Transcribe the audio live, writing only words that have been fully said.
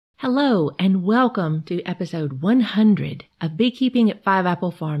Hello and welcome to episode 100 of Beekeeping at Five Apple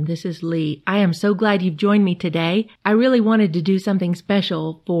Farm. This is Lee. I am so glad you've joined me today. I really wanted to do something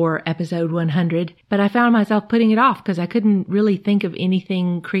special for episode 100, but I found myself putting it off because I couldn't really think of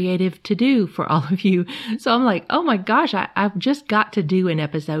anything creative to do for all of you. So I'm like, oh my gosh, I've just got to do an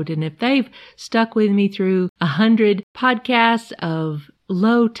episode. And if they've stuck with me through 100 podcasts of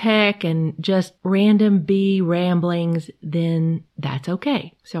low tech and just random bee ramblings, then that's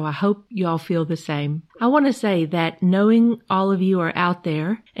okay. So I hope you all feel the same. I want to say that knowing all of you are out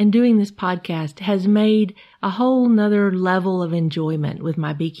there and doing this podcast has made a whole nother level of enjoyment with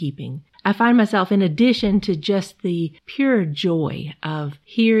my beekeeping. I find myself, in addition to just the pure joy of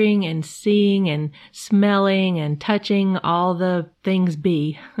hearing and seeing and smelling and touching all the things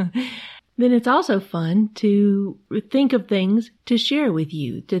bee, then it's also fun to think of things to share with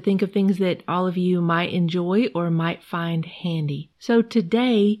you, to think of things that all of you might enjoy or might find handy. So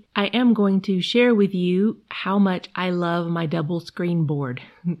today I am going to share with you how much I love my double screen board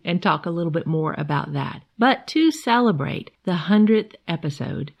and talk a little bit more about that. But to celebrate the 100th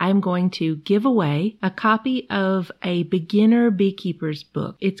episode, I'm going to give away a copy of a beginner beekeeper's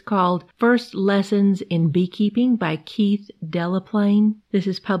book. It's called First Lessons in Beekeeping by Keith Delaplane. This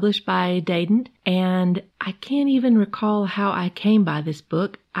is published by Dadant, and I can't even recall how I came by this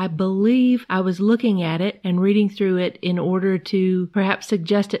book. I believe I was looking at it and reading through it in order to perhaps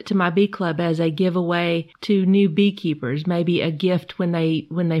suggest it to my bee club as a giveaway to new beekeepers, maybe a gift when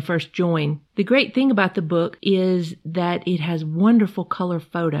they first join. The great thing about the book is that it has wonderful color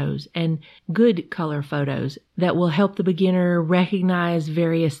photos and good color photos that will help the beginner recognize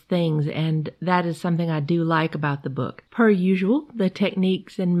various things, and that is something I do like about the book. Per usual, the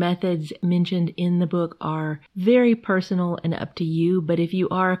techniques and methods mentioned in the book are very personal and up to you, but if you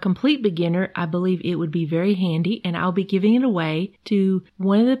are a complete beginner, I believe it would be very handy, and I'll be giving it away to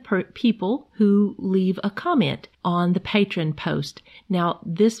one of the people who leave a comment on the Patreon post. Now,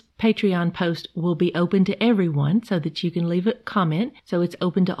 this Patreon post will be open to everyone so that you can leave a comment. So it's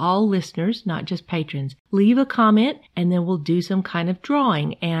open to all listeners, not just patrons. Leave a comment and then we'll do some kind of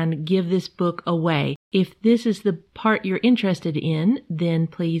drawing and give this book away. If this is the part you're interested in, then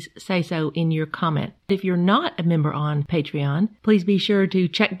please say so in your comment. If you're not a member on Patreon, please be sure to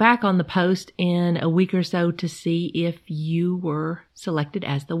check back on the post in a week or so to see if you were selected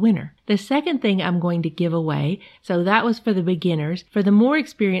as the winner. The second thing I'm going to give away, so that was for the beginners. For the more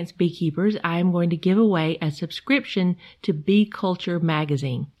experienced beekeepers, I'm going to give away a subscription to Bee Culture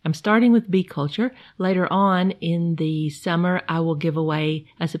magazine. I'm starting with Bee Culture. Later on in the summer, I will give away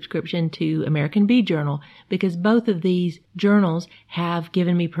a subscription to American Bee Journal because both of these journals have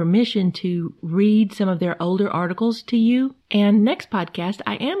given me permission to read some of their older articles to you. And next podcast,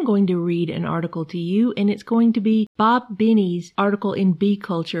 I am going to read an article to you, and it's going to be Bob Binney's article in Bee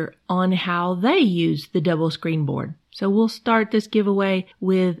Culture on how they use the double screen board. So we'll start this giveaway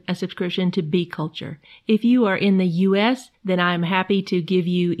with a subscription to Bee Culture. If you are in the U.S., then I'm happy to give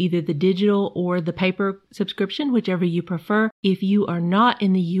you either the digital or the paper subscription, whichever you prefer. If you are not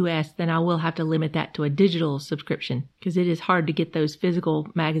in the U.S., then I will have to limit that to a digital subscription because it is hard to get those physical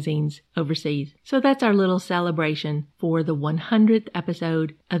magazines overseas. So that's our little celebration for the 100th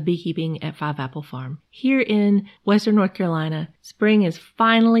episode of Beekeeping at Five Apple Farm. Here in Western North Carolina, spring has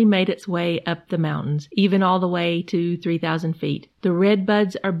finally made its way up the mountains, even all the way to 3,000 feet. The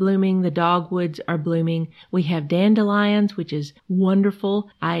redbuds are blooming, the dogwoods are blooming. We have dandelions, which is wonderful.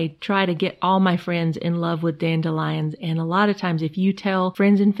 I try to get all my friends in love with dandelions, and a lot of times if you tell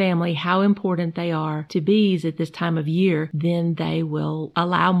friends and family how important they are to bees at this time of year, then they will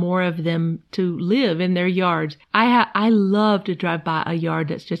allow more of them to live in their yards. I love to drive by a yard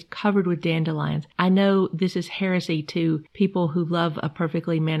that's just covered with dandelions. I know this is heresy to people who love a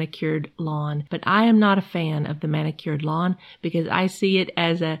perfectly manicured lawn, but I am not a fan of the manicured lawn because I see it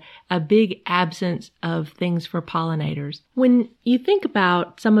as a big absence of things for pollinators. When you think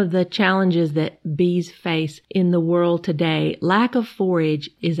about some of the challenges that bees face in the world today, lack of forage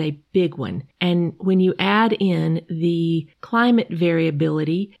is a big one. And when you add in the climate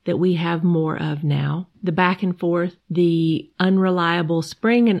variability that we have more of now, the back and forth, the unreliable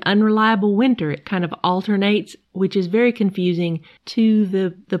spring and unreliable winter, it kind of alternates, which is very confusing to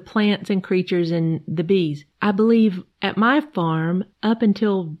the plants and creatures and the bees. I believe at my farm, up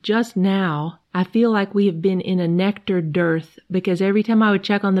until just now, I feel like we have been in a nectar dearth because every time I would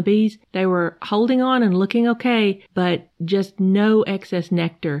check on the bees, they were holding on and looking okay, but just no excess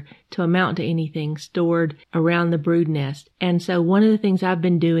nectar to amount to anything stored around the brood nest. And so one of the things I've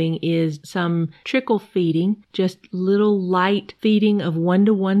been doing is some trickle feeding, just little light feeding of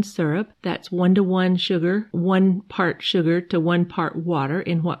 1-to-1 syrup. That's 1-to-1 sugar, 1 part sugar to 1 part water.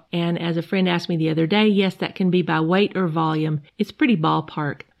 And as a friend asked me the other day, yes, that can be by weight or volume. It's pretty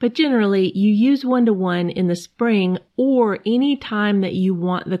ballpark. But generally, you use 1-to-1 in the spring or any time that you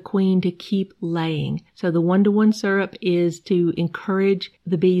want the queen to keep laying. So the 1-to-1 syrup is to encourage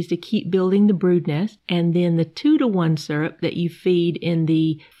the bees to keep building the brood nest. And then the 2-to-1 syrup that you feed in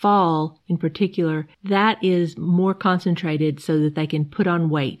the fall in particular, that is more concentrated so that they can put on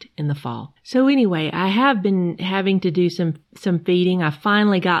weight in the fall. So anyway, I have been having to do some feeding. I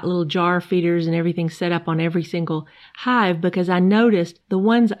finally got little jar feeders and everything set up on every single hive because I noticed the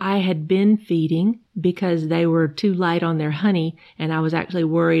ones I had been feeding because they were too light on their honey and I was actually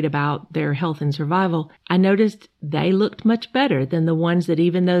worried about their health and survival. I noticed they looked much better than the ones that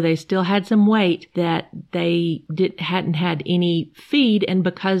even though they still had some weight that they hadn't had any feed, and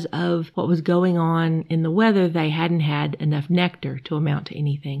because of what was going on in the weather, they hadn't had enough nectar to amount to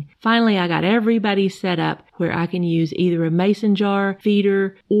anything. Finally, I got everybody set up where I can use either a mason jar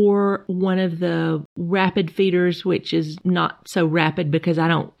feeder or one of the rapid feeders, which is not so rapid because I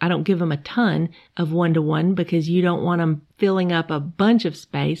don't give them a ton of 1-to-1 because you don't want them filling up a bunch of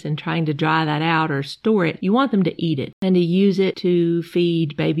space and trying to dry that out or store it. You want them to eat it and to use it to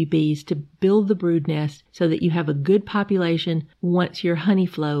feed baby bees, to build the brood nest so that you have a good population once your honey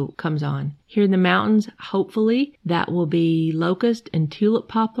flow comes on. Here in the mountains, hopefully, that will be locust and tulip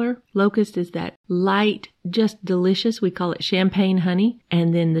poplar. Locust is that light, just delicious. We call it champagne honey.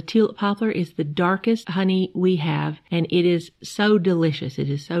 And then the tulip poplar is the darkest honey we have. And it is so delicious. It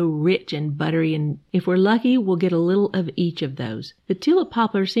is so rich and buttery. And if we're lucky, we'll get a little of each of those. The tulip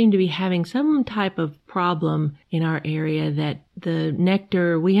poplar seem to be having some type of problem in our area that the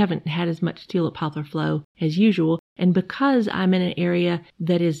nectar, we haven't had as much tulip poplar flow as usual. And because I'm in an area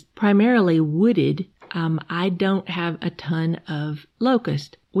that is primarily wooded, I don't have a ton of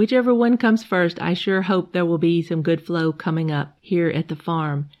locust. Whichever one comes first, I sure hope there will be some good flow coming up here at the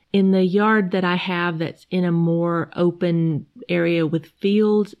farm. In the yard that I have that's in a more open area with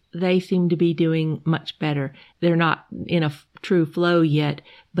fields, they seem to be doing much better. They're not in a true flow yet,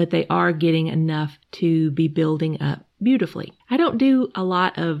 but they are getting enough to be building up beautifully. I don't do a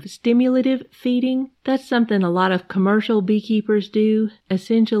lot of stimulative feeding. That's something a lot of commercial beekeepers do.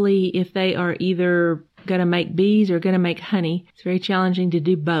 Essentially, if they are either going to make bees or going to make honey, it's very challenging to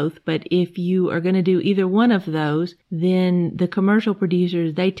do both. But if you are going to do either one of those, then the commercial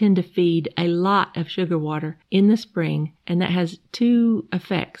producers, they tend to feed a lot of sugar water in the spring. And that has 2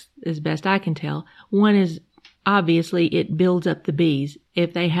 effects, as best I can tell. One is obviously it builds up the bees.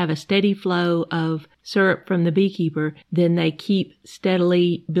 If they have a steady flow of syrup from the beekeeper, then they keep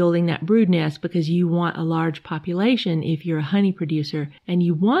steadily building that brood nest because you want a large population if you're a honey producer, and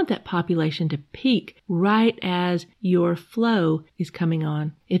you want that population to peak right as your flow is coming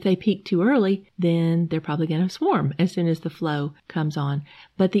on. If they peak too early, then they're probably going to swarm as soon as the flow comes on.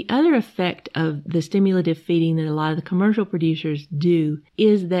 But the other effect of the stimulative feeding that a lot of the commercial producers do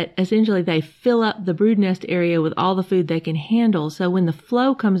is that essentially they fill up the brood nest area with all the food they can handle. So when the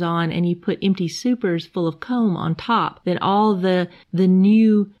flow comes on and you put empty supers full of comb on top, then all the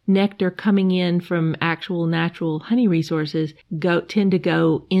new nectar coming in from actual natural honey resources tend to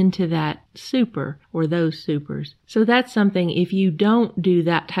go into that super or those supers. So that's something, if you don't do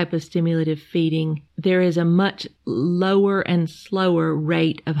that type of stimulative feeding, there is a much lower and slower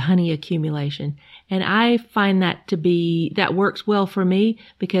rate of honey accumulation. And I find that works well for me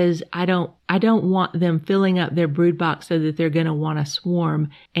because I don't want them filling up their brood box so that they're going to want to swarm.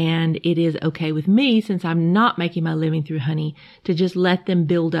 And it is okay with me, since I'm not making my living through honey, to just let them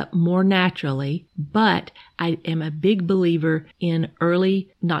build up more naturally. But I am a big believer in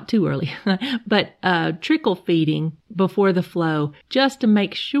not too early, but trickle feeding before the flow, just to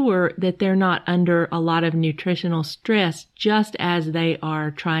make sure that they're not under a lot of nutritional stress just as they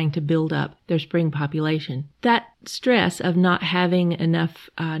are trying to build up their spring population. That stress of not having enough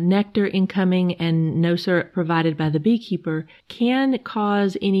nectar incoming and no syrup provided by the beekeeper can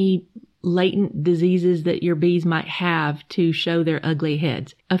cause any latent diseases that your bees might have to show their ugly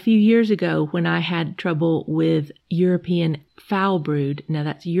heads. a few years ago when I had trouble with European foul brood. Now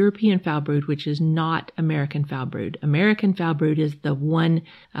that's European foul brood, which is not American foul brood. American foul brood is the one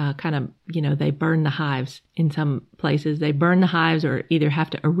they burn the hives in some places. They burn the hives or either have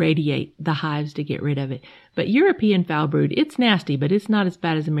to irradiate the hives to get rid of it. But European foul brood, it's nasty, but it's not as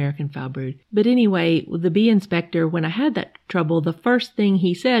bad as American foul brood. But anyway, the bee inspector, when I had that trouble, the first thing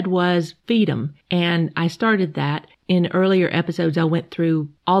he said was feed them. And I started that. In earlier episodes, I went through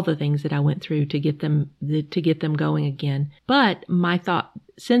all the things that I went through to get them going again. But my thought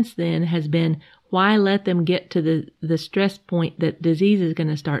since then has been, why let them get to the stress point that disease is going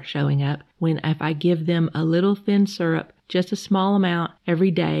to start showing up when if I give them a little thin syrup, just a small amount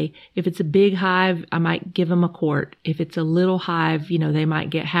every day. If it's a big hive, I might give them a quart. If it's a little hive, they might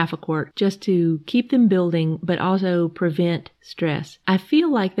get half a quart just to keep them building, but also prevent stress. I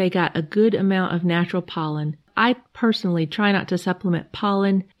feel like they got a good amount of natural pollen. I personally try not to supplement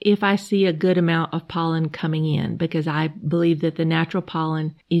pollen if I see a good amount of pollen coming in, because I believe that the natural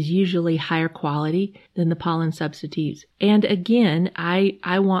pollen is usually higher quality than the pollen substitutes. And again,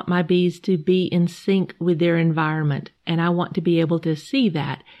 I want my bees to be in sync with their environment, and I want to be able to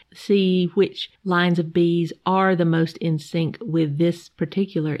see which lines of bees are the most in sync with this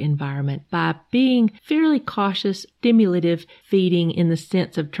particular environment by being fairly cautious, stimulative feeding in the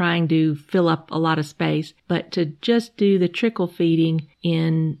sense of trying to fill up a lot of space, but to just do the trickle feeding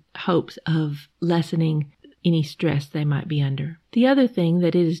in hopes of lessening any stress they might be under. The other thing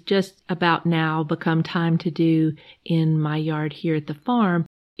that it is just about now become time to do in my yard here at the farm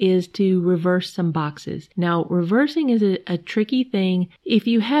is to reverse some boxes. Now, reversing is a tricky thing. If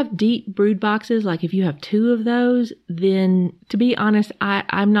you have deep brood boxes, like if you have 2 of those, then to be honest,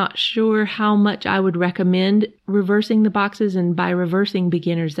 I'm not sure how much I would recommend reversing the boxes. And by reversing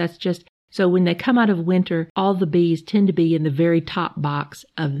beginners, that's just so when they come out of winter, all the bees tend to be in the very top box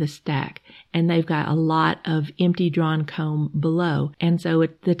of the stack, and they've got a lot of empty drawn comb below. And so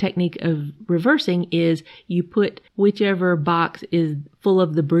the technique of reversing is you put whichever box is full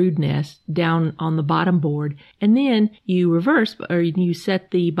of the brood nest down on the bottom board, and then you reverse, or you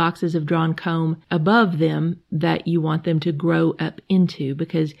set the boxes of drawn comb above them that you want them to grow up into,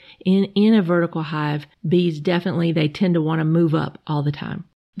 because in a vertical hive, bees definitely, they tend to want to move up all the time.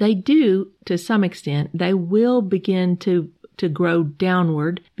 They do, to some extent, they will begin to grow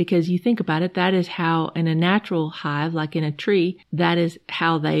downward, because you think about it, that is how in a natural hive, like in a tree, that is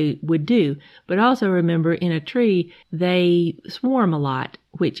how they would do. But also remember, in a tree, they swarm a lot,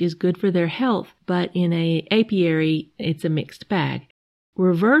 which is good for their health. But in a apiary, it's a mixed bag.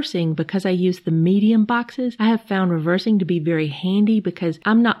 Reversing, because I use the medium boxes, I have found reversing to be very handy because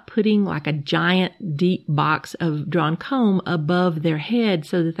I'm not putting like a giant deep box of drawn comb above their head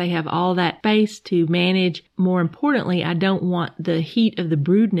so that they have all that space to manage. More importantly, I don't want the heat of the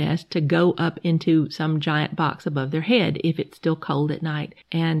brood nest to go up into some giant box above their head if it's still cold at night,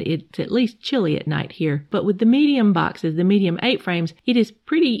 and it's at least chilly at night here. But with the medium boxes, the medium 8 frames, it is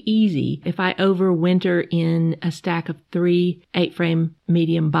pretty easy. If I overwinter in a stack of 3 8-frame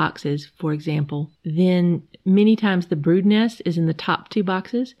medium boxes, for example, then many times the brood nest is in the top 2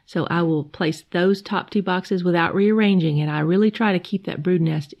 boxes. So I will place those top 2 boxes without rearranging it. I really try to keep that brood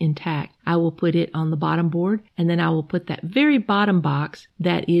nest intact. I will put it on the bottom board, and then I will put that very bottom box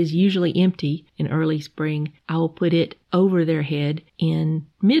that is usually empty in early spring, I will put it over their head in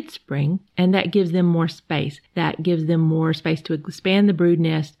mid-spring, and that gives them more space. That gives them more space to expand the brood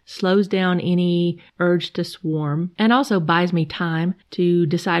nest, slows down any urge to swarm, and also buys me time to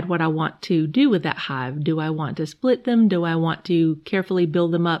decide what I want to do with that hive. Do I want to split them? Do I want to carefully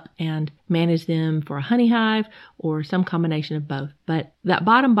build them up and manage them for a honey hive, or some combination of both? But that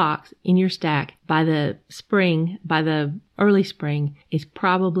bottom box in your stack by the early spring is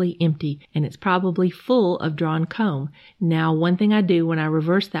probably empty, and it's probably full of drawn comb. Now, one thing I do when I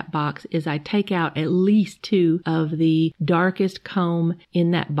reverse that box is I take out at least 2 of the darkest comb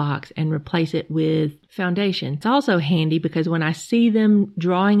in that box and replace it with foundation. It's also handy because when I see them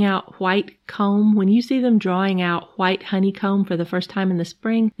drawing out white comb, when you see them drawing out white honeycomb for the first time in the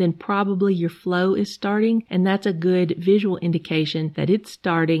spring, then probably your flow is starting, and that's a good visual indication that it's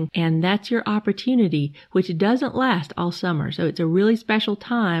starting, and that's your opportunity, which doesn't last all summer. So it's a really special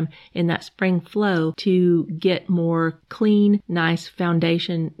time in that spring flow to get more clean, nice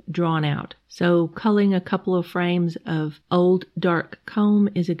foundation drawn out. So culling a couple of frames of old dark comb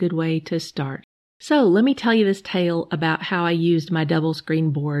is a good way to start. So let me tell you this tale about how I used my double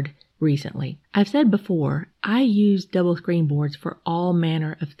screen board recently. I've said before, I use double screen boards for all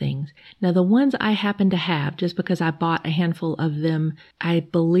manner of things. Now, the ones I happen to have, just because I bought a handful of them, I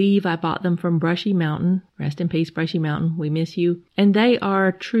believe I bought them from Brushy Mountain. Rest in peace, Brushy Mountain. We miss you. And they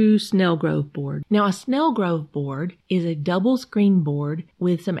are true Snellgrove board. Now, a Snellgrove board is a double screen board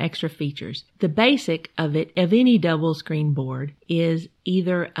with some extra features. The basic of it, of any double screen board, is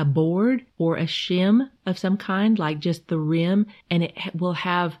either a board or a shim of some kind, like just the rim, and it will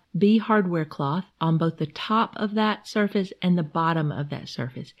have B hardware cloth on both the top of that surface and the bottom of that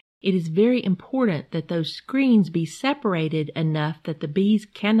surface. It is very important that those screens be separated enough that the bees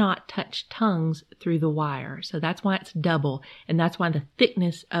cannot touch tongues through the wire. So that's why it's double, and that's why the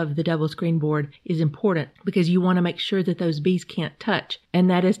thickness of the double screen board is important, because you want to make sure that those bees can't touch. And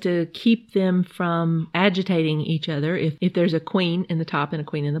that is to keep them from agitating each other if there's a queen in the top and a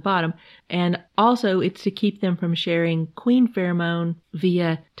queen in the bottom. And also it's to keep them from sharing queen pheromone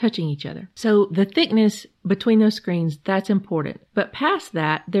via touching each other. So the thickness between those screens, that's important. But past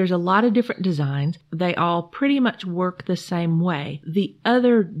that, there's a lot of different designs. They all pretty much work the same way. The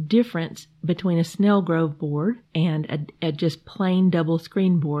other difference between a Snellgrove board and a just plain double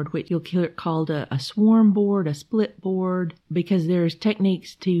screen board, which you'll hear called a swarm board, a split board, because there's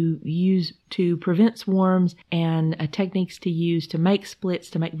techniques to use to prevent swarms and techniques to use to make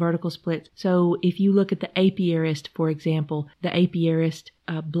splits, to make vertical splits. So if you look at the apiarist, for example, the apiarist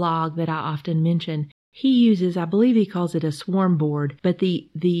blog that I often mention, he uses, I believe he calls it a swarm board, but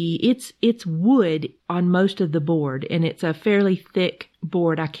it's wood on most of the board, and it's a fairly thick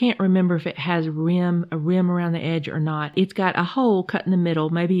board. I can't remember if it has a rim around the edge or not. It's got a hole cut in the middle,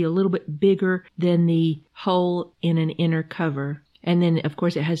 maybe a little bit bigger than the hole in an inner cover. And then, of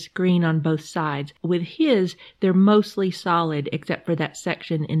course, it has screen on both sides. With his, they're mostly solid except for that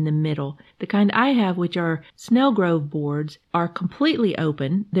section in the middle. The kind I have, which are Snellgrove boards, are completely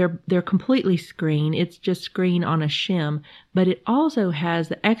open. They're completely screen. It's just screen on a shim. But it also has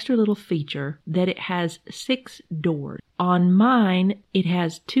the extra little feature that it has 6 doors. On mine, it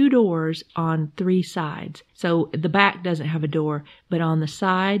has 2 doors on 3 sides. So the back doesn't have a door, but on the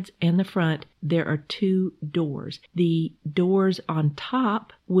sides and the front, there are 2 doors. The doors on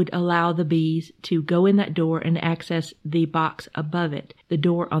top would allow the bees to go in that door and access the box above it. The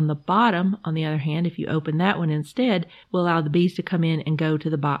door on the bottom, on the other hand, if you open that one instead, will allow the bees to come in and go to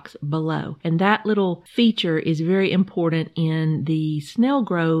the box below. And that little feature is very important in the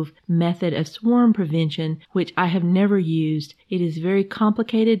Snellgrove method of swarm prevention, which I have never used. It is very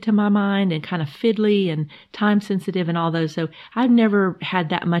complicated to my mind and kind of fiddly and time sensitive and all those. So I've never had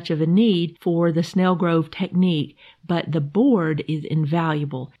that much of a need for the Snellgrove technique, but the board is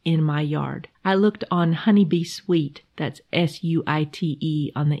invaluable in my yard. I looked on Honeybee Sweet, that's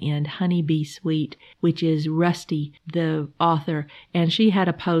S-U-I-T-E on the end, Honeybee Sweet, which is Rusty, the author, and she had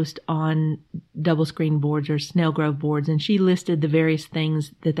a post on double screen boards or Snellgrove boards, and she listed the various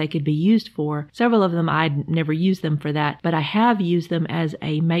things that they could be used for. Several of them I'd never used them for that, but I have used them as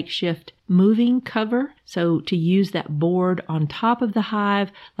a makeshift moving cover. So to use that board on top of the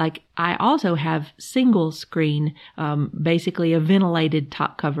hive, like I also have single screen, basically a ventilated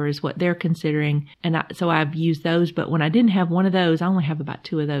top cover is what they're considering. And so I've used those, but when I didn't have one of those, I only have about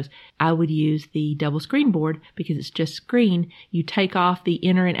 2 of those, I would use the double screen board because it's just screen. You take off the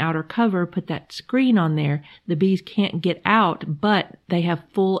inner and outer cover, put that screen on there. The bees can't get out, but they have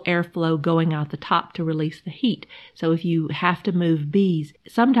full airflow going out the top to release the heat. So if you have to move bees,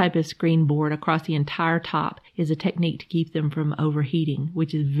 some type of screen board across the entire top is a technique to keep them from overheating,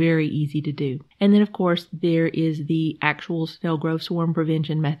 which is very easy to do. And then, of course, there is the actual Snellgrove swarm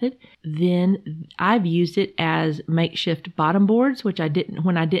prevention method. Then I've used it as makeshift bottom boards, which I didn't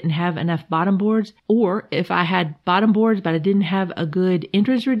when I didn't have enough bottom boards, or if I had bottom boards but I didn't have a good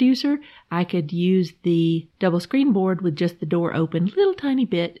entrance reducer, I could use the double screen board with just the door open a little tiny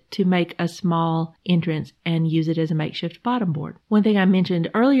bit to make a small entrance and use it as a makeshift bottom board. One thing I mentioned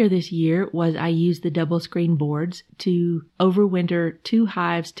earlier this year was I used the double screen boards to overwinter 2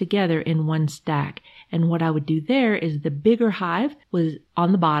 hives together in one stack. And what I would do there is the bigger hive was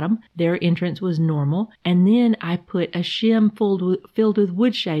on the bottom. Their entrance was normal. And then I put a shim filled with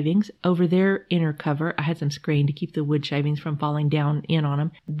wood shavings over their inner cover. I had some screen to keep the wood shavings from falling down in on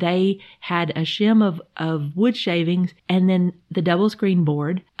them. They had a shim of wood shavings, and then the double screen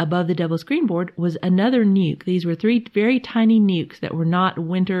board. Above the double screen board was another nuke. These were 3 very tiny nukes that were not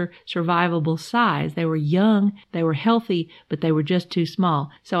winter survivable size. They were young, they were healthy, but they were just too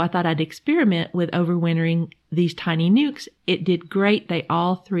small. So I thought I'd experiment with overwintering these tiny nukes. It did great. They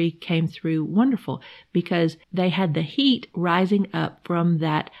all 3 came through wonderful because they had the heat rising up from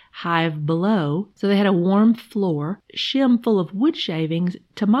that hive below. So they had a warm floor, shim full of wood shavings,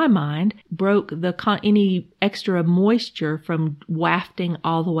 to my mind, broke any extra moisture from wafting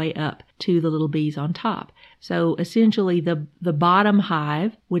all the way up to the little bees on top. So essentially the bottom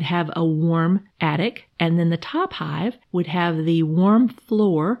hive would have a warm attic, and then the top hive would have the warm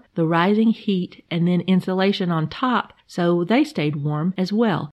floor, the rising heat, and then insulation on top, so they stayed warm as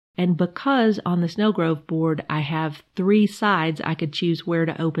well. And because on the Snellgrove board I have 3 sides I could choose where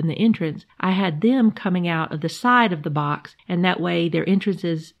to open the entrance, I had them coming out of the side of the box, and that way their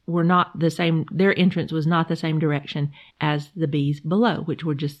entrances were not the same, their entrance was not the same direction as the bees below, which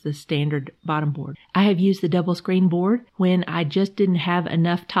were just the standard bottom board. I have used the double screen board when I just didn't have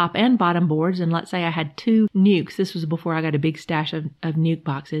enough top and bottom boards, and let's say I had 2 nukes. This was before I got a big stash of nuke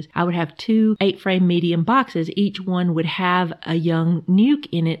boxes. I would have 2 8-frame medium boxes. Each one would have a young nuke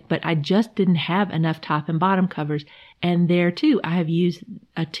in it, but I just didn't have enough top and bottom covers. And there too, I have used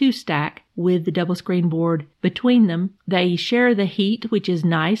a 2 stack with the double screen board between them. They share the heat, which is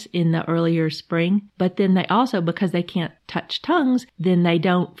nice in the earlier spring, but then they also, because they can't touch tongues, then they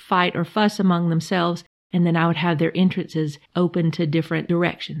don't fight or fuss among themselves. And then I would have their entrances open to different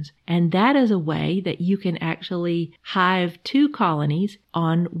directions. And that is a way that you can actually hive 2 colonies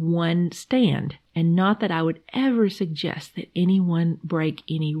on one stand. And not that I would ever suggest that anyone break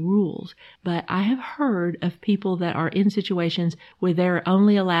any rules, but I have heard of people that are in situations where they're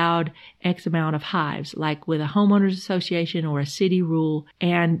only allowed X amount of hives, like with a homeowners association or a city rule,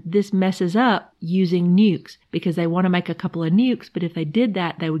 and this messes up using nukes because they want to make a couple of nukes, but if they did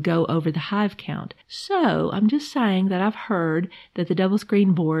that, they would go over the hive count. So I'm just saying that I've heard that the double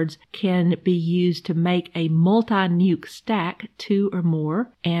screen boards can be used to make a multi-nuke stack, 2 or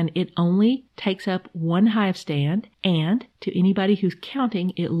more, and it only takes up 1 hive stand, and to anybody who's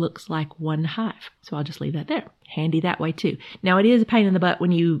counting, it looks like 1 hive. So I'll just leave that there. Handy that way too. Now it is a pain in the butt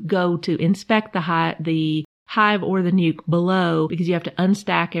when you go to inspect the hive or the nuke below, because you have to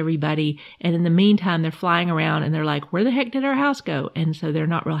unstack everybody, and in the meantime they're flying around and they're like, where the heck did our house go? And so they're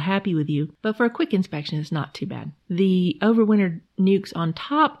not real happy with you. But for a quick inspection, it's not too bad. The overwintered nukes on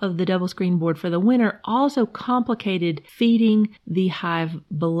top of the double screen board for the winter also complicated feeding the hive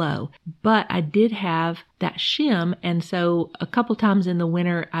below. But I did have that shim, and so a couple times in the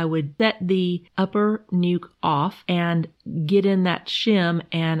winter I would set the upper nuke off and get in that shim,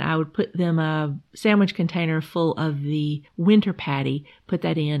 and I would put them a sandwich container full of the winter patty, put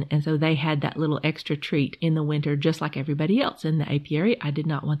that in, and so they had that little extra treat in the winter just like everybody else in the apiary. I did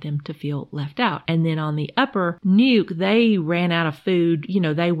not want them to feel left out. And then on the upper nuke, they ran out of food.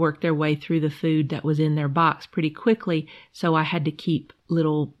 They worked their way through the food that was in their box pretty quickly, so I had to keep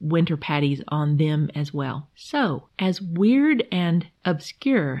little winter patties on them as well. So, as weird and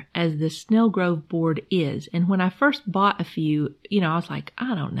obscure as the Snellgrove board is, and when I first bought a few, I was like,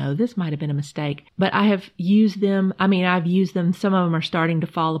 I don't know, this might have been a mistake, but I have used them. I've used them. Some of them are starting to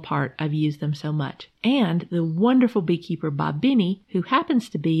fall apart. I've used them so much. And the wonderful beekeeper Bob Binney, who happens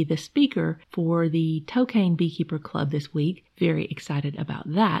to be the speaker for the Tokane Beekeeper Club this week, very excited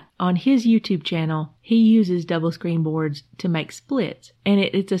about that. On his YouTube channel, he uses double screen boards to make splits. And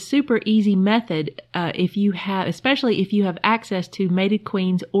it's a super easy method especially if you have access to mated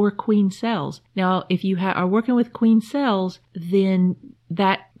queens or queen cells. Now, if you are working with queen cells, then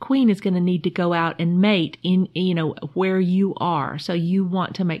that queen is going to need to go out and mate in, where you are. So you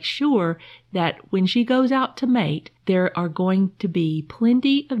want to make sure that when she goes out to mate, there are going to be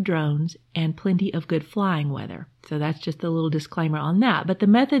plenty of drones and plenty of good flying weather. So that's just a little disclaimer on that. But the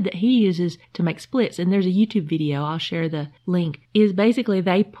method that he uses to make splits, and there's a YouTube video, I'll share the link, is basically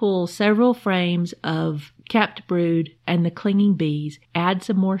they pull several frames of capped brood and the clinging bees, add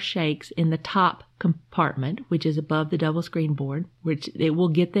some more shakes in the top compartment, which is above the double screen board, which it will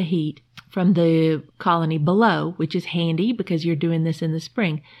get the heat from the colony below, which is handy because you're doing this in the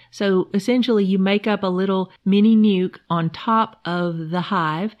spring. So essentially you make up a little mini nuke on top of the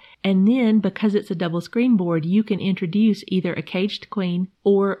hive, and then because it's a double screen board, you can introduce either a caged queen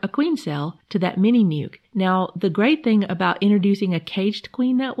or a queen cell to that mini nuke. Now, the great thing about introducing a caged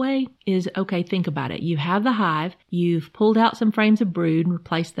queen that way is, okay, think about it. You have the hive, you've pulled out some frames of brood and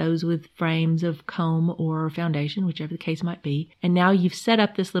replaced those with frames of comb or foundation, whichever the case might be, and now you've set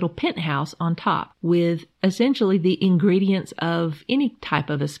up this little penthouse on top with essentially the ingredients of any type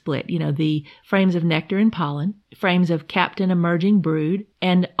of a split. The frames of nectar and pollen, frames of capped and emerging brood,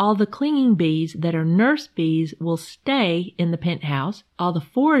 and all the clinging bees that are nurse bees will stay in the penthouse. All the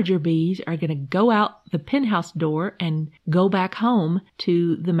forager bees are going to go out the penthouse door and go back home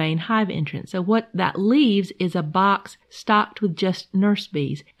to the main hive entrance. So what that leaves is a box stocked with just nurse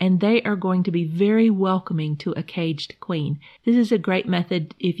bees, and they are going to be very welcoming to a caged queen. This is a great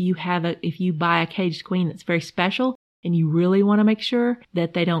method if you buy a caged queen that's very special and you really want to make sure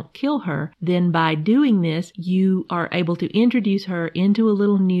that they don't kill her. Then by doing this, you are able to introduce her into a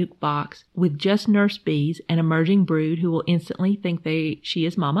little nuke box with just nurse bees and emerging brood who will instantly think she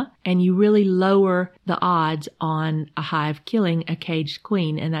is mama. And you really lower the odds on a hive killing a caged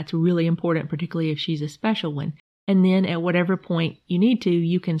queen. And that's really important, particularly if she's a special one. And then at whatever point you need to,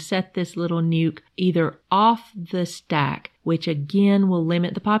 you can set this little nuke either off the stack, which again will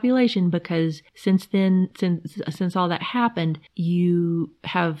limit the population because since all that happened, you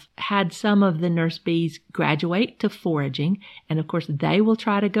have had some of the nurse bees graduate to foraging. And of course, they will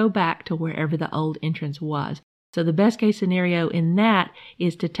try to go back to wherever the old entrance was. So the best case scenario in that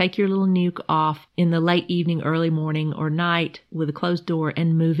is to take your little nuke off in the late evening, early morning, or night with a closed door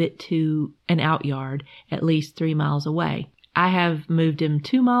and move it to an outyard at least 3 miles away. I have moved him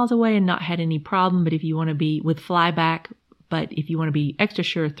 2 miles away and not had any problem, but if you want to be with flyback, but if you want to be extra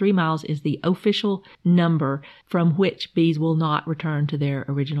sure, 3 miles is the official number from which bees will not return to their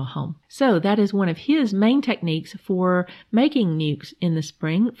original home. So that is one of his main techniques for making nukes in the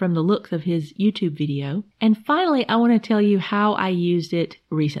spring from the looks of his YouTube video. And finally, I want to tell you how I used it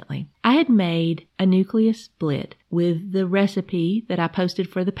recently. I had made a nucleus split with the recipe that I posted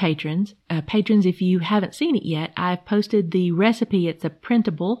for the patrons. Patrons, if you haven't seen it yet, I've posted the recipe. It's a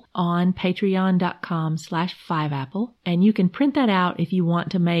printable on patreon.com/5apple. And you can print that out if you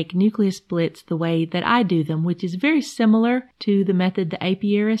want to make nucleus splits the way that I do them, which is very similar to the method the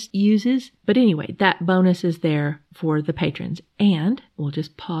apiarist uses. But anyway, that bonus is there for the patrons. And we'll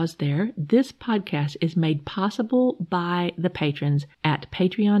just pause there. This podcast is made possible by the patrons at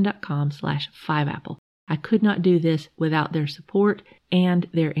patreon.com/5apple. I could not do this without their support and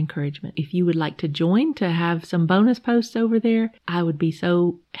their encouragement. If you would like to join to have some bonus posts over there, I would be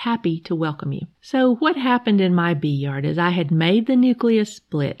so happy to welcome you. So what happened in my bee yard is I had made the nucleus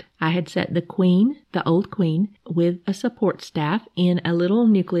split. I had set the queen, the old queen, with a support staff in a little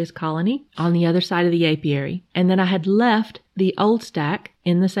nucleus colony on the other side of the apiary. And then I had left the old stack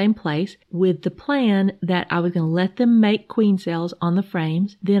in the same place with the plan that I was going to let them make queen cells on the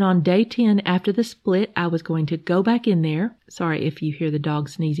frames. Then on day 10 after the split, I was going to go back in there. Sorry if you hear the dog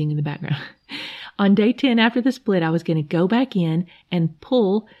sneezing in the background. On day 10 after the split, I was going to go back in and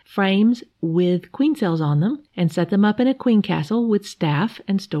pull frames with queen cells on them and set them up in a queen castle with staff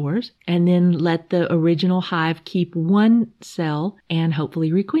and stores, and then let the original hive keep one cell and hopefully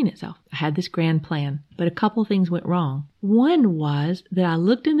requeen itself. I had this grand plan, but a couple things went wrong. One was that I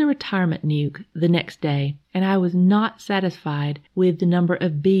looked in the retirement nuke the next day and I was not satisfied with the number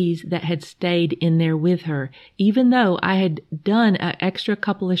of bees that had stayed in there with her. Even though I had done an extra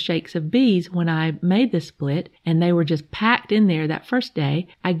couple of shakes of bees when I made the split and they were just packed in there that first day,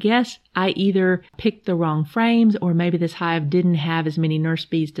 I guess I either picked the wrong frames or maybe this hive didn't have as many nurse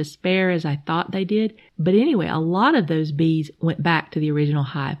bees to spare as I thought they did. But anyway, a lot of those bees went back to the original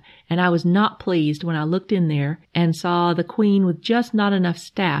hive. And I was not pleased when I looked in there and saw the queen with just not enough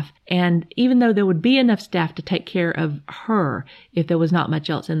staff. And even though there would be enough staff to take care of her if there was not much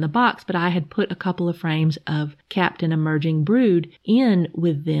else in the box, but I had put a couple of frames of capped and emerging brood in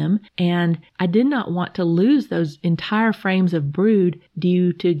with them. And I did not want to lose those entire frames of brood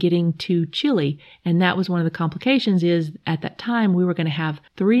due to getting too chilly. And that was one of the complications is at that time we were going to have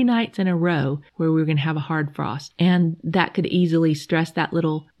 3 nights in a row where we were going to have a hard frost. And that could easily stress that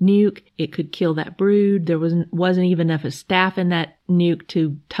little nuke. It could kill that brood. There wasn't even enough of staff in that nuke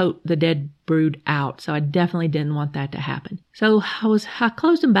to tote the dead brood out. So I definitely didn't want that to happen. So I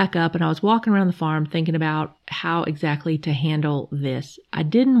closed them back up and I was walking around the farm thinking about how exactly to handle this. I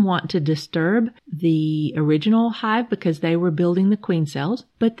didn't want to disturb the original hive because they were building the queen cells.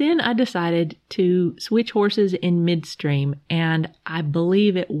 But then I decided to switch horses in midstream and I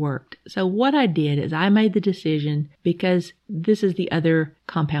believe it worked. So what I did is I made the decision because this is the other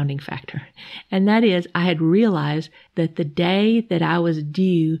compounding factor. And that is I had realized that the day that I was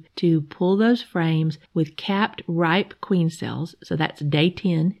due to pull those frames with capped ripe queen cells, so that's day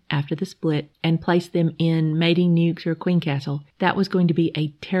 10 after the split, and place them in mating nukes or queen castle, that was going to be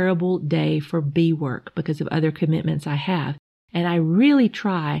a terrible day for bee work because of other commitments I have. And I really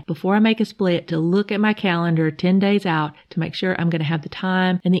try, before I make a split, to look at my calendar 10 days out to make sure I'm going to have the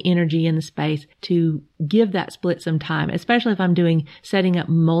time and the energy and the space to give that split some time, especially if I'm setting up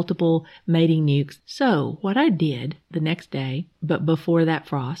multiple mating nukes. So what I did the next day, but before that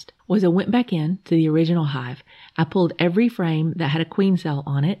frost, was I went back in to the original hive. I pulled every frame that had a queen cell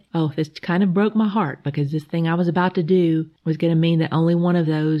on it. Oh, this kind of broke my heart because this thing I was about to do was going to mean that only one of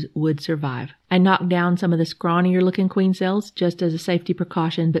those would survive. I knocked down some of the scrawnier looking queen cells just as a safety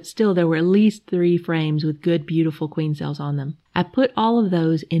precaution, but still there were at least 3 frames with good, beautiful queen cells on them. I put all of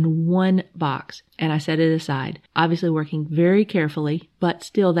those in one box and I set it aside, obviously working very carefully, but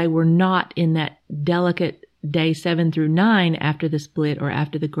still they were not in that delicate day 7 through 9 after the split or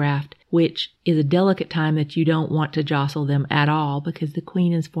after the graft, which is a delicate time that you don't want to jostle them at all because the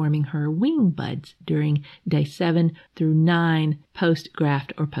queen is forming her wing buds during day 7 through 9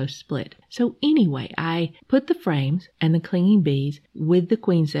 post-graft or post-split. So anyway, I put the frames and the clinging bees with the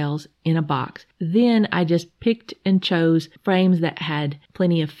queen cells in a box. Then I just picked and chose frames that had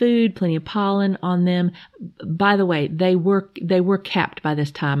plenty of food, plenty of pollen on them. By the way, they were capped by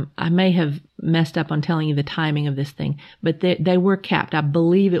this time. I may have messed up on telling you the timing of this thing, but they were capped. I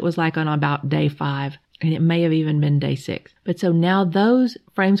believe it was like on about day 5, and it may have even been day 6. But so now those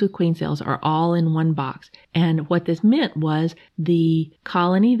frames with queen cells are all in one box. And what this meant was the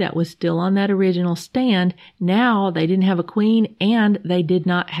colony that was still on that original stand, now they didn't have a queen and they did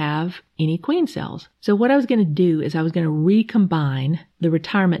not have any queen cells. So what I was going to do is I was going to recombine the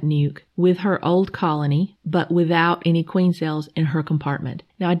retirement nuke with her old colony, but without any queen cells in her compartment.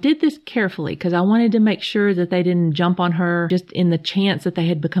 Now I did this carefully because I wanted to make sure that they didn't jump on her just in the chance that they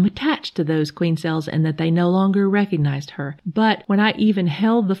had become attached to those queen cells and that they no longer recognized her. But when I even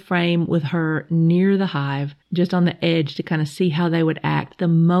held the frame with her near the hive, just on the edge to kind of see how they would act, the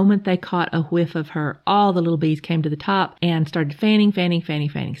moment they caught a whiff of her, all the little bees came to the top and started fanning.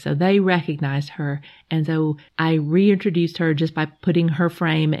 So they recognized her. And so I reintroduced her just by putting her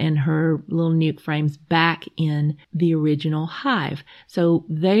frame and her little nuke frames back in the original hive. So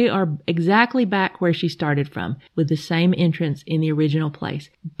they are exactly back where she started from with the same entrance in the original place.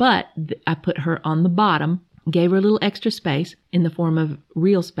 But I put her on the bottom, gave her a little extra space in the form of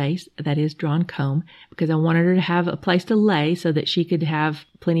real space, that is drawn comb, because I wanted her to have a place to lay so that she could have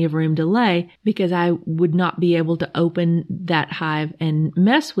plenty of room to lay, because I would not be able to open that hive and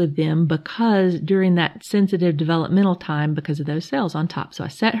mess with them because during that sensitive developmental time because of those cells on top. So I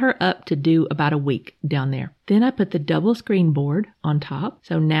set her up to do about a week down there. Then I put the double screen board on top.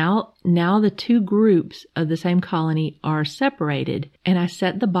 So now the 2 groups of the same colony are separated, and I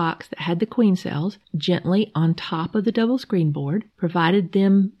set the box that had the queen cells gently on top of the double screen board, provided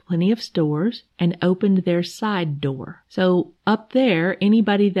them plenty of stores, and opened their side door. So up there, any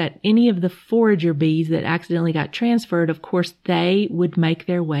of the forager bees that accidentally got transferred, of course, they would make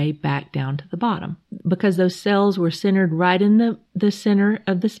their way back down to the bottom because those cells were centered right in the center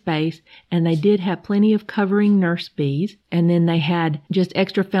of the space, and they did have plenty of covering nurse bees, and then they had just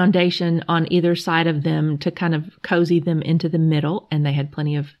extra foundation on either side of them to kind of cozy them into the middle, and they had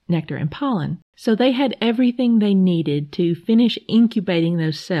plenty of nectar and pollen. So they had everything they needed to finish incubating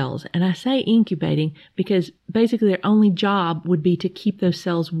those cells. And I say incubating because basically their only job would be to keep those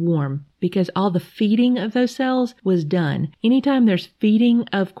cells warm, because all the feeding of those cells was done. Anytime there's feeding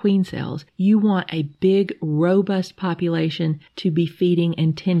of queen cells, you want a big, robust population to be feeding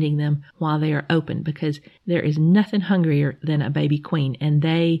and tending them while they are open, because there is nothing hungrier than a baby queen, and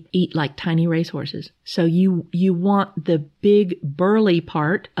they eat like tiny racehorses. So you want the big, burly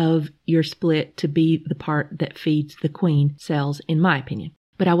part of your split to be the part that feeds the queen cells, in my opinion.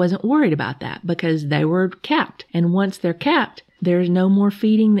 But I wasn't worried about that because they were capped. And once they're capped, there's no more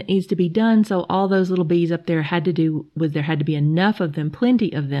feeding that needs to be done. So all those little bees up there had to be enough of them,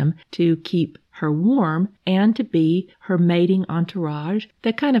 plenty of them, to keep her warm and to be her mating entourage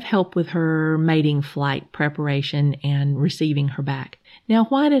that kind of help with her mating flight preparation and receiving her back. Now,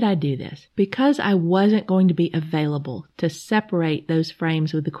 why did I do this? Because I wasn't going to be available to separate those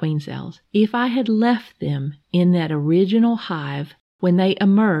frames with the queen cells. If I had left them in that original hive when they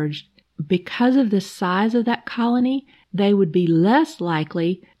emerged, because of the size of that colony, they would be less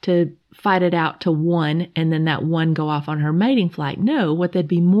likely to fight it out to one and then that one go off on her mating flight. No, what they'd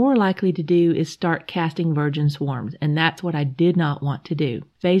be more likely to do is start casting virgin swarms, and that's what I did not want to do.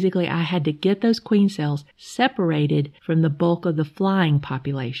 Basically, I had to get those queen cells separated from the bulk of the flying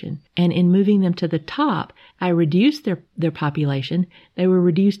population. And in moving them to the top, I reduced their population. They were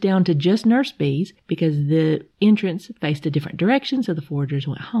reduced down to just nurse bees because the entrance faced a different direction, so the foragers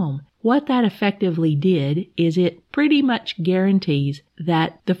went home. What that effectively did is it pretty much guarantees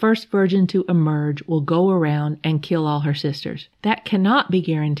that the first virgin to emerge will go around and kill all her sisters. That cannot be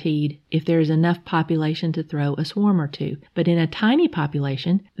guaranteed if there is enough population to throw a swarm or two. But in a tiny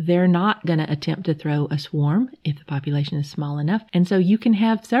population, they're not going to attempt to throw a swarm if the population is small enough. And so you can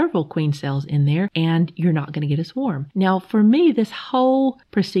have several queen cells in there and you're not going to get a swarm. Now, for me, this whole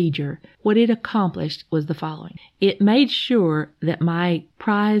procedure, what it accomplished was the following. It made sure that my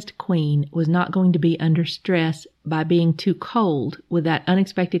prized queen was not going to be under stress by being too cold, with that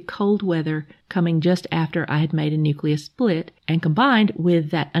unexpected cold weather coming just after I had made a nucleus split, and combined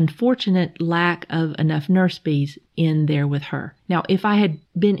with that unfortunate lack of enough nurse bees in there with her. Now, if I had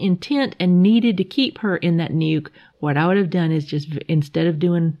been intent and needed to keep her in that nuke, what I would have done is just, instead of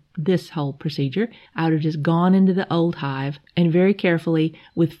doing this whole procedure, I would have just gone into the old hive and very carefully,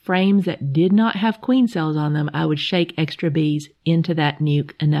 with frames that did not have queen cells on them, I would shake extra bees into that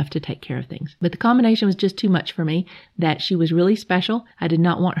nuke enough to take care of things. But the combination was just too much for me, that she was really special. I did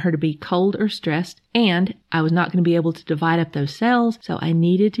not want her to be cold or stressed, and I was not going to be able to divide up those cells, so I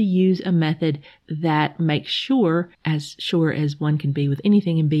needed to use a method that makes sure as one can be with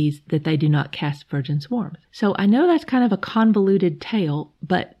anything in bees, that they do not cast virgin swarms. So I know that's kind of a convoluted tale,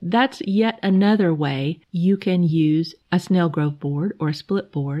 but that's yet another way you can use a Snelgrove board or a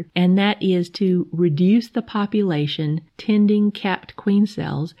split board, and that is to reduce the population tending capped queen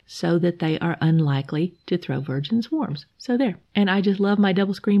cells so that they are unlikely to throw virgin swarms. So there. And I just love my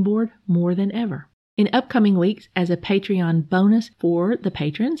double screen board more than ever. In upcoming weeks, as a Patreon bonus for the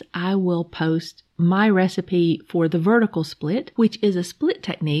patrons, I will post my recipe for the vertical split, which is a split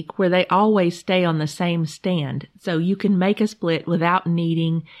technique where they always stay on the same stand. So you can make a split without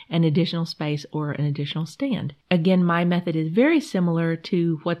needing an additional space or an additional stand. Again, my method is very similar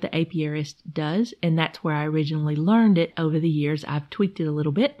to what the apiarist does, and that's where I originally learned it. Over the years, I've tweaked it a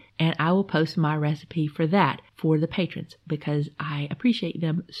little bit, and I will post my recipe for that for the patrons because I appreciate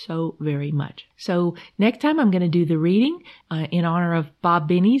them so very much. So next time I'm going to do the reading in honor of Bob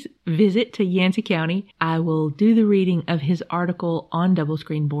Binney's visit to Yancey County. I will do the reading of his article on double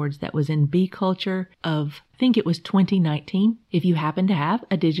screen boards that was in Bee Culture of, I think it was 2019. If you happen to have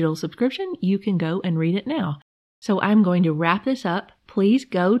a digital subscription, you can go and read it now. So I'm going to wrap this up. Please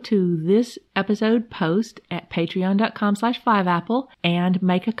go to this episode post at patreon.com/5apple and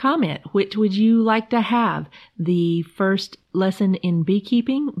make a comment. Which would you like to have? The first lesson in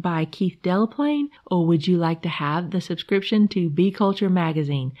beekeeping by Keith Delaplane, or would you like to have the subscription to Bee Culture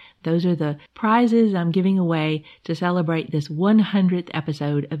magazine? Those are the prizes I'm giving away to celebrate this 100th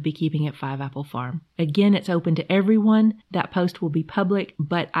episode of Beekeeping at 5-Apple Farm. Again, it's open to everyone. That post will be public,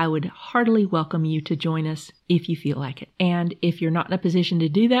 but I would heartily welcome you to join us if you feel like it. And if you're not in a position to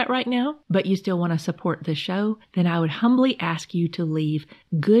do that right now, but you still want to support the show, then I would humbly ask you to leave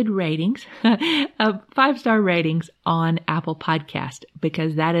good ratings, 5-star ratings on Apple Podcast,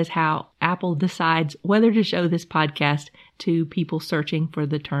 because that is how Apple decides whether to show this podcast to people searching for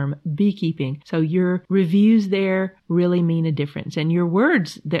the term beekeeping. So your reviews there really mean a difference. And your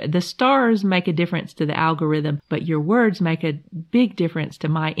words, the stars make a difference to the algorithm, but your words make a big difference to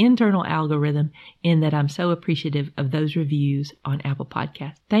my internal algorithm, in that I'm so appreciative of those reviews on Apple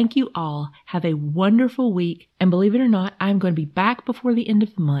Podcasts. Thank you all. Have a wonderful week. And believe it or not, I'm going to be back before the end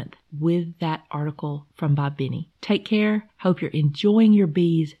of the month with that article from Bob Binney. Take care. Hope you're enjoying your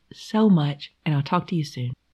bees so much, and I'll talk to you soon.